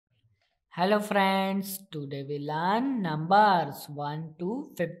Hello friends, today we learn numbers 1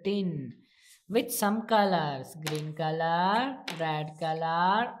 to 15 with some colors: green color, red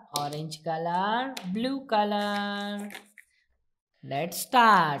color, orange color, blue color. Let's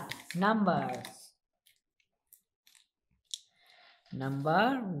start. Numbers.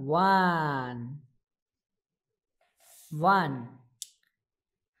 Number 1. 1.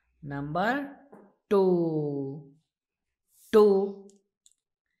 Number 2. 2.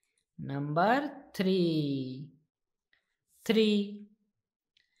 Number 3. 3.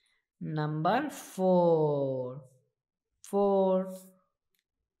 Number 4. 4.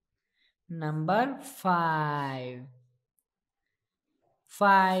 Number 5.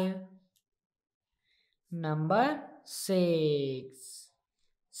 5. Number 6.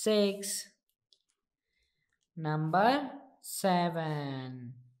 6. Number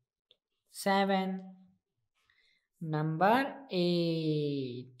 7. 7. Number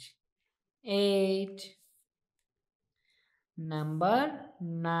 8. 8. Number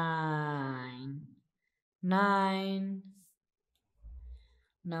 9. 9.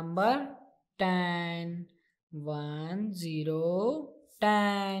 Number 10. 1 0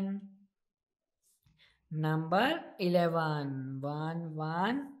 10. Number 11. 1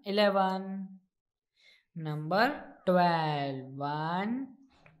 1 11. Number 12. 1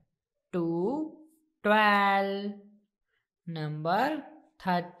 2 12. Number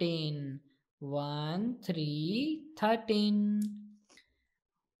 13. 1 3 13.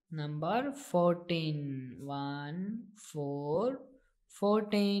 Number 14. 1 4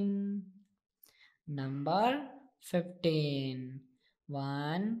 14. Number 15.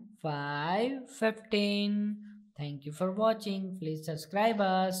 1 5 15. Thank you for watching. Please subscribe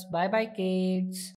us. Bye bye kids.